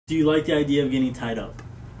Do you like the idea of getting tied up?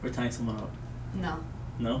 Or tying someone up? No.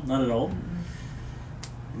 No? Not at all? Mm-mm.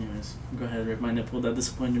 Anyways, go ahead, rip my nipple. That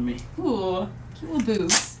disappointed me. Ooh, cute little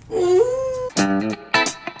boobs. Welcome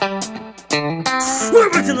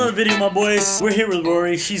back to another video, my boys. We're here with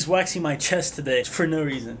Rory. She's waxing my chest today for no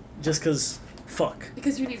reason. Just cause, fuck.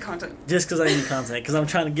 Because you need content. Just cause I need content. Cause I'm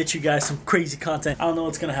trying to get you guys some crazy content. I don't know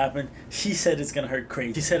what's gonna happen. She said it's gonna hurt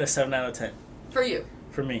crazy. She said a 7 out of 10. For you.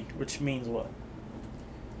 For me. Which means what?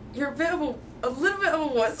 You're a little bit of a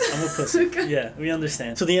wuss. I'm a pussy. Yeah, we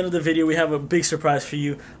understand. So at the end of the video, we have a big surprise for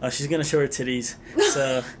you. She's gonna show her titties.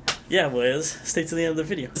 So, yeah, boys, stay to the end of the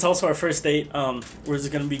video. It's also our first date. We're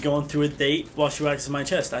just gonna be going through a date while she waxes my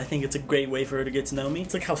chest. I think it's a great way for her to get to know me.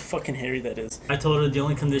 Look how fucking hairy that is. I told her the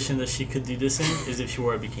only condition that she could do this in is if she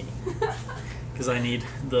wore a bikini. Because I need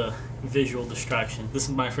the visual distraction. This is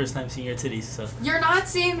my first time seeing your titties, so. You're not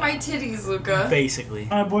seeing my titties, Luca. Basically.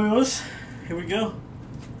 Alright, boyos, here we go.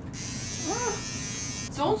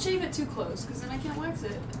 Don't shave it too close, because then I can't wax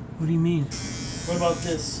it. What do you mean? What about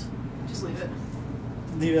this? Just leave it.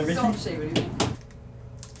 Leave everything? Don't shave anything.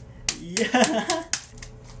 Yeah.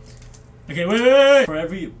 Okay, wait. For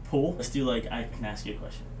every pull, let's do like, I can ask you a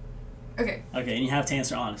question. Okay. Okay, and you have to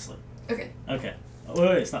answer honestly. Okay. Okay.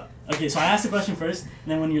 Wait, stop. Okay, so I ask the question first,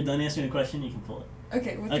 and then when you're done answering the question, you can pull it.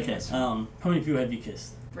 Okay, what's your question? How many people have you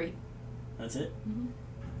kissed? 3. That's it? Mm-hmm.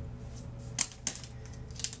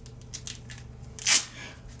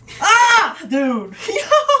 Ah! Dude!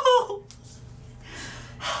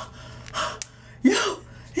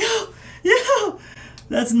 Yo!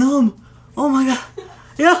 That's numb! Oh my god!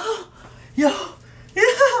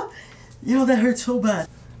 Yo, that hurts so bad.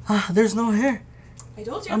 Ah, there's no hair. I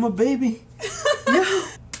told you. I'm a baby. Yo!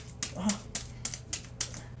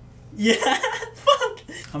 Yeah! Fuck!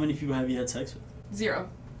 How many people have you had sex with? 0.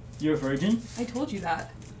 You're a virgin? I told you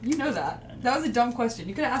that. You know that. That was a dumb question.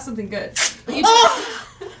 You could have asked something good. But you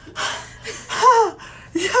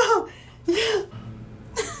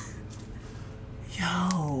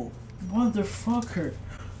Yo, motherfucker.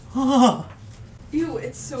 Oh. Ew,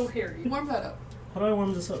 it's so hairy. Warm that up. How do I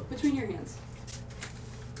warm this up? Between your hands.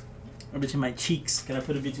 Or between my cheeks? Can I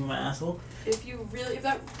put it between my asshole? If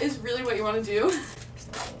that is really what you want to do. It's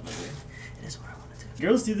not what I want to do. It is what I want to do.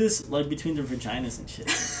 Girls do this like between their vaginas and shit.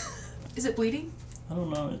 Is it bleeding? I don't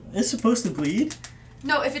know. It's supposed to bleed?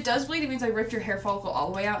 No, if it does bleed, it means I ripped your hair follicle all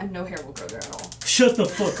the way out and no hair will grow there at all. Shut the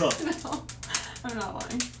fuck up. No, I'm not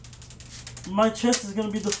lying. My chest is gonna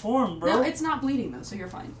be deformed, bro. No, it's not bleeding though, so you're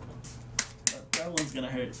fine. That one's gonna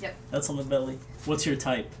hurt. Yep. That's on the belly. What's your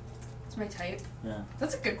type? It's my type. Yeah.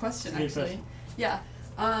 That's a good question, Good actually. question. Yeah.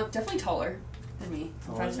 Definitely taller than me.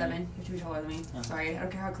 I'm Taller 5'7". than You have to be taller than me. Uh-huh. Sorry, I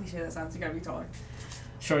don't care how cliche that sounds. You gotta be taller.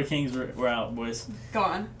 Short Kings, we're out, boys. Go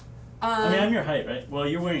on. I mean, I'm your height, right? Well,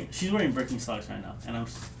 she's wearing Birkenstocks right now, and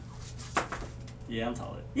yeah, I'm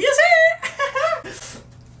taller. Yes, sir!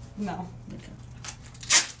 No. Okay.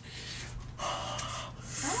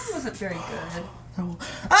 That one wasn't very good.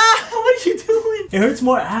 Ah! What are you doing? It hurts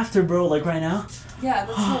more after, bro, like right now. Yeah,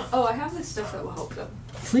 that's not, oh, I have this stuff that will help them.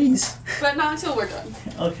 Please. But not until we're done.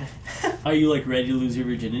 Okay. Are you, like, ready to lose your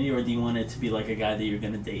virginity, or do you want it to be, like, a guy that you're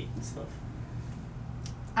gonna date and stuff?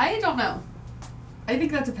 I don't know. I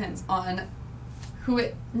think that depends on who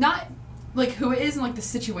it is and like the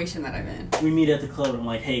situation that I'm in. We meet at the club and I'm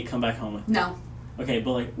like, hey, come back home with me. No. Okay,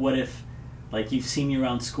 but like, what if, like, you've seen me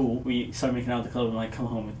around school, we start making out at the club and I'm like, come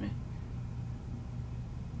home with me.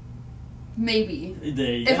 Maybe.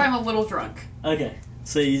 There you if go. I'm a little drunk. Okay,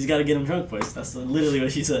 so you just gotta get him drunk, boys. That's literally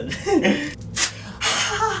what she said.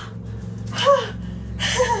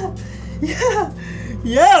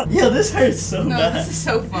 Yeah, this hurts so No, bad. this is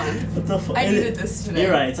so fun. What the fuck? I needed this today.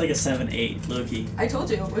 You're right, it's like a 7-8, low-key. I told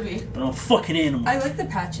you it would be. But I'm a fucking animal. I like the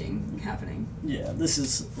patching happening. Yeah, this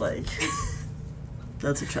is like...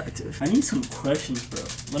 That's attractive. I need some questions, bro.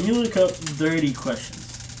 Let me look up dirty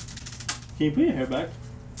questions. Can you put your hair back?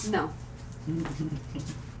 No.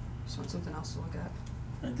 Just want something else to look at.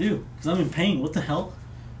 I do, because I'm in pain. What the hell?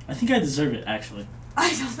 I think I deserve it, actually. I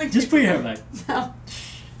don't think Just put your hair back. No.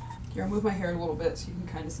 Here, I'll move my hair a little bit so you can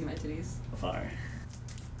kind of see my titties. Fire.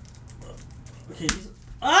 Okay.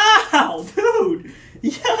 Ow, dude!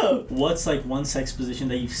 Yo! What's like one sex position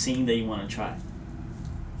that you've seen that you want to try?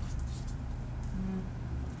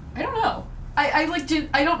 I don't know. I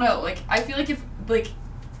don't know. Like, I feel like if, like,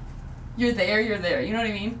 you're there, you're there. You know what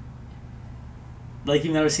I mean? Like,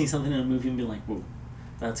 you've never seen something in a movie and been like, whoa,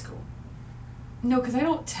 that's cool. No, because I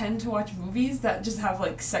don't tend to watch movies that just have,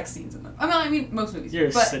 like, sex scenes in them. I mean, most movies. You're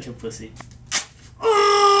but... such a pussy.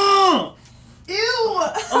 Oh! Ew!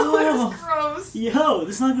 Oh, that was gross. Yo,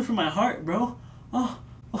 this is not good for my heart, bro. Oh.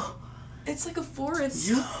 It's like a forest.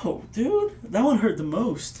 Yo, dude, that one hurt the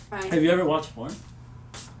most. Fine. Have you ever watched porn?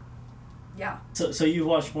 Yeah. So you've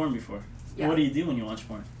watched porn before? Yeah. What do you do when you watch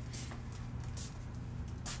porn?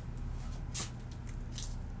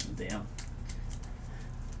 Damn.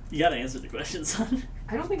 You gotta answer the question, son.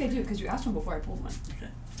 I don't think I do because you asked one before I pulled one. Okay.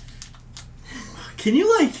 Can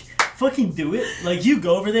you like fucking do it? Like you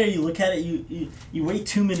go over there, you look at it, you wait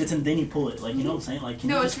 2 minutes and then you pull it. Like you know what I'm saying? Like can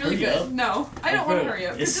No, you it's just really hurry good. up? No, I don't want to hurry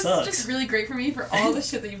up. It This sucks. is just really great for me for all the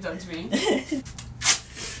shit that you've done to me.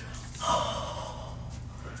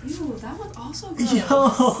 Ew, that one's also gross.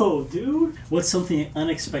 Yo, dude. What's something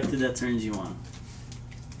unexpected that turns you on?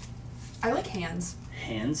 I like hands.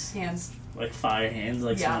 Hands? Hands. Like fire hands?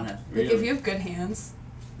 Like Yeah. someone had. Like Really? if you have good hands.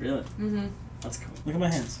 Really? Mm-hmm. That's cool. Look at my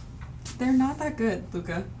hands. They're not that good,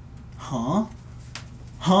 Luca. Huh?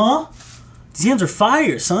 Huh? These hands are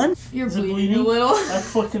fire, son. You're Is it bleeding a little. I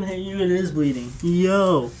fucking hate you. It is bleeding.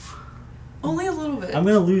 Yo. Only a little bit. I'm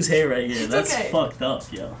gonna lose hair right here. It's That's okay. fucked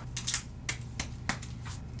up, yo.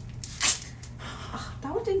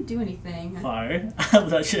 That one didn't do anything. Fire.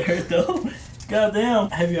 That shit hurt though. Goddamn.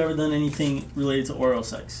 Have you ever done anything related to oral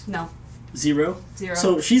sex? No. 0? 0.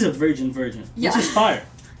 So she's a virgin, Yeah. which is fire.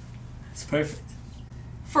 It's perfect.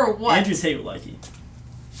 For what? Andrew Tate would like you.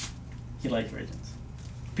 He likes virgins.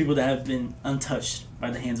 People that have been untouched by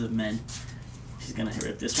the hands of men. She's gonna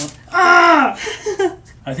rip this one. Ah!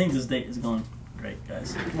 I think this date is going great,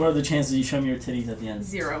 guys. What are the chances you show me your titties at the end?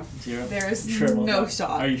 0. 0? There's You sure about no that?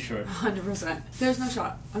 shot. Are you sure? 100%. There's no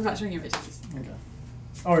shot. I'm not showing you my titties. Okay.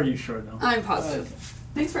 Are you sure though? I'm positive. Okay.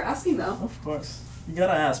 Thanks for asking, though. Of course. You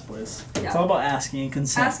gotta ask, boys. Yeah. It's all about asking and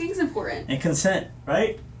consent. Asking is important. And consent,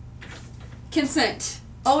 right? Consent.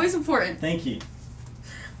 Always important. Thank you.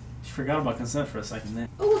 Just forgot about consent for a second there.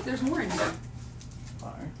 Oh, look, there's more in here.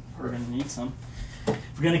 Fire. We're gonna need some.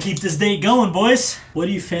 We're gonna keep this date going, boys. What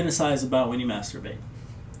do you fantasize about when you masturbate?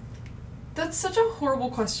 That's such a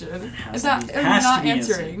horrible question. Has Is to that be- I'm has to not be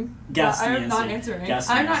answering? Gas to be I'm not answered. answering. Gas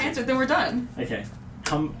to be I'm not answered. answering. Then we're done. Okay.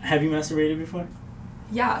 Have you masturbated before?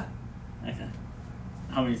 Yeah. Okay.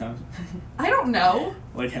 How many times? I don't know.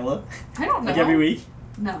 Like hella? I don't know. Like every week?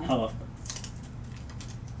 No. How often?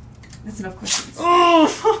 That's enough questions.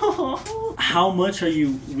 Oh! How much are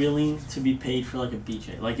you willing to be paid for like a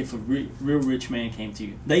BJ? Like if a real rich man came to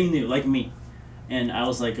you, that you knew, like me, and I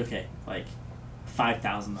was like, okay, like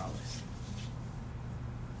 $5,000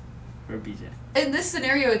 for a BJ. In this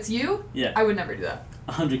scenario, it's you? Yeah. I would never do that.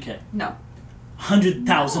 $100K. No.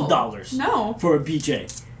 $100,000 No. for a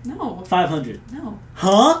BJ. No. 500. No.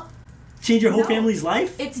 Huh? Change your whole No. family's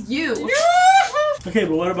life? It's you. Okay,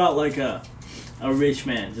 but what about like a rich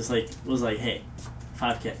man just like was like, hey,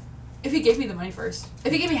 5K. If he gave me the money first.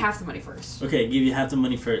 If he gave me half the money first. Okay, give you half the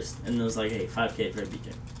money first, and then it was like, hey, 5K for a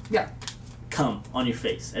BJ. Yeah. Come on your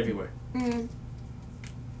face everywhere.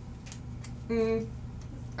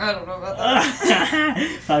 I don't know about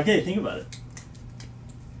that. 5K, think about it.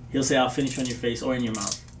 He'll say, I'll finish on your face or in your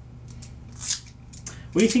mouth.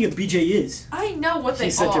 What do you think a BJ is? I know what they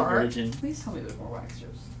She's are. such a virgin. Please tell me there's more wax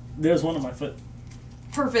strips. There's one on my foot.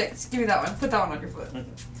 Perfect. Give me that one. Put that one on your foot. Okay.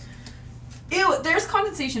 Ew, there's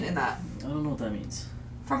condensation in that. I don't know what that means.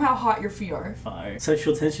 From how hot your feet are. Fire.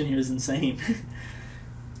 Sexual tension here is insane.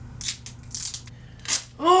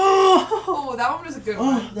 Oh! Oh, that one was a good Oh,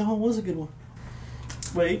 one. that one was a good one.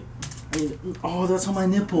 Wait. Oh, that's on my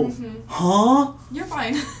nipple. Mhm. Huh? You're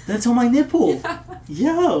fine. That's on my nipple. Yeah.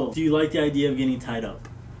 Yo. Do you like the idea of getting tied up?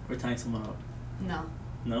 Or tying someone up? No.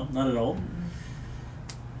 No? Not at all?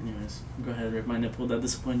 Anyways, go ahead, rip my nipple. That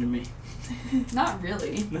disappointed me. Not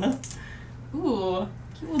really. No? Ooh,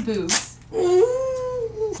 cute little boobs.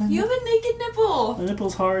 Ooh. You have a naked nipple. My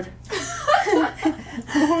nipple's hard.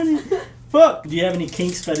 Horny. Fuck! Do you have any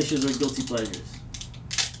kinks, fetishes, or guilty pleasures?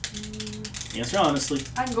 Answer honestly.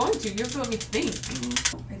 I'm going to. You have to let me think.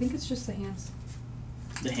 Mm-hmm. I think it's just the hands.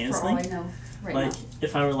 The hands For all I thing? know right Like, now.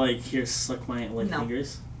 if I were like, here, suck my No.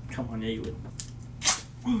 fingers. Come on, yeah, you would.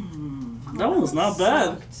 Oh, That one was not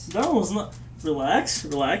bad. sucked. That one was not. Relax,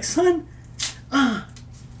 relax, son.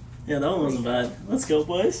 Yeah, that one wasn't bad. Let's go,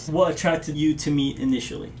 boys. What attracted you to me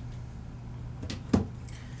initially?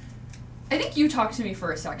 I think you talked to me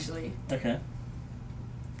first, actually. Okay.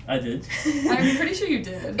 I did. I'm pretty sure you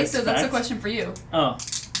did. That's So that's a fact. question for you. Oh.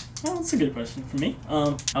 Well, that's a good question for me.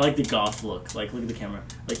 I like the goth look. Like, look at the camera.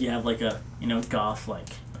 Like, you have like a, goth,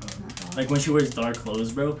 like when she wears dark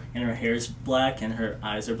clothes, bro, and her hair is black and her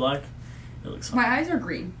eyes are black. It looks fire. My eyes are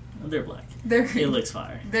green. They're black. They're green. It looks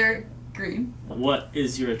fire. They're green. What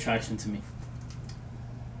is your attraction to me?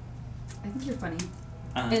 I think you're funny.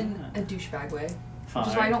 In a douchebag way. Fire.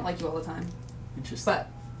 Which is why I don't like you all the time. Interesting. But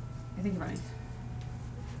I think you're funny.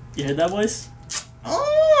 You heard that voice?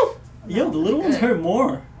 Oh! Yo, the little ones hurt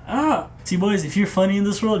more. Ah! See, boys, if you're funny in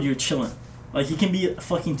this world, you're chilling. Like, you can be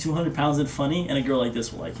fucking 200 pounds and funny, and a girl like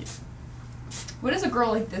this will like you. What does a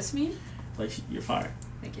girl like this mean? Like, you're fire.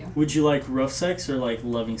 Thank you. Would you like rough sex or like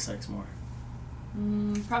loving sex more?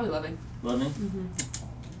 Probably loving. Loving? Mm-hmm.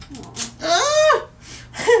 Ah!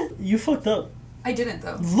 You fucked up. I didn't,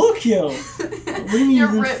 though. Look, yo! What do you mean you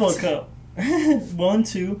didn't ripped. fuck up? 1,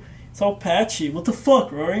 2. It's all patchy. What the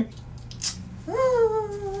fuck, Rory?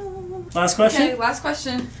 Last question? Okay, last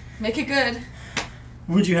question. Make it good.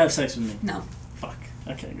 Would you have sex with me? No. Fuck.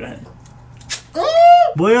 Okay, go ahead.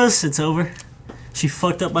 Boyos, it's over. She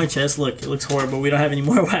fucked up my chest. Look, it looks horrible. We don't have any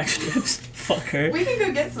more wax strips. Fuck her. We can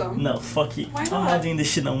go get some. No, fuck you. Why I'm not? not doing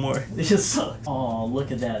this shit no more. This shit sucks. Oh,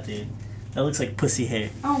 look at that, dude. That looks like pussy hair.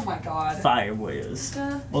 Oh my god. Fire, boyos.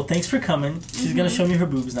 Well, thanks for coming. She's gonna show me her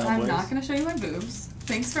boobs now, I'm boys. not gonna show you my boobs.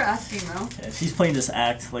 Thanks for asking, though. Yeah, she's playing this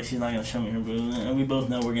act like she's not gonna show me her boobs, and we both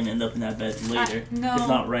know we're gonna end up in that bed later. No. If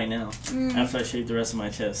not right now, after I shave the rest of my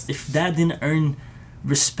chest. If that didn't earn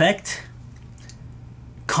respect,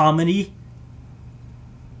 comedy,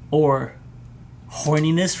 or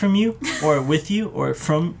horniness from you, or with you, or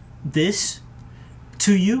from this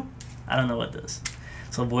to you, I don't know what does.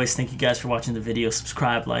 So boys, thank you guys for watching the video.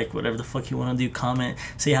 Subscribe, like, whatever the fuck you want to do. Comment,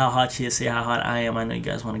 say how hot she is, say how hot I am. I know you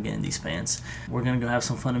guys want to get in these pants. We're gonna go have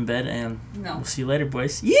some fun in bed, and we'll see you later,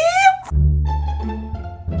 boys. Yeah!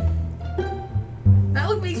 That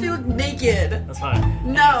look makes me look naked. That's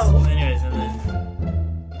fine. No. Anyways, and then...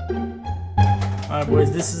 Alright,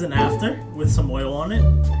 boys, this is an after with some oil on it.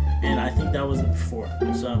 And I think that was the before.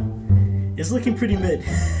 So, it's looking pretty mid,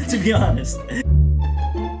 to be honest.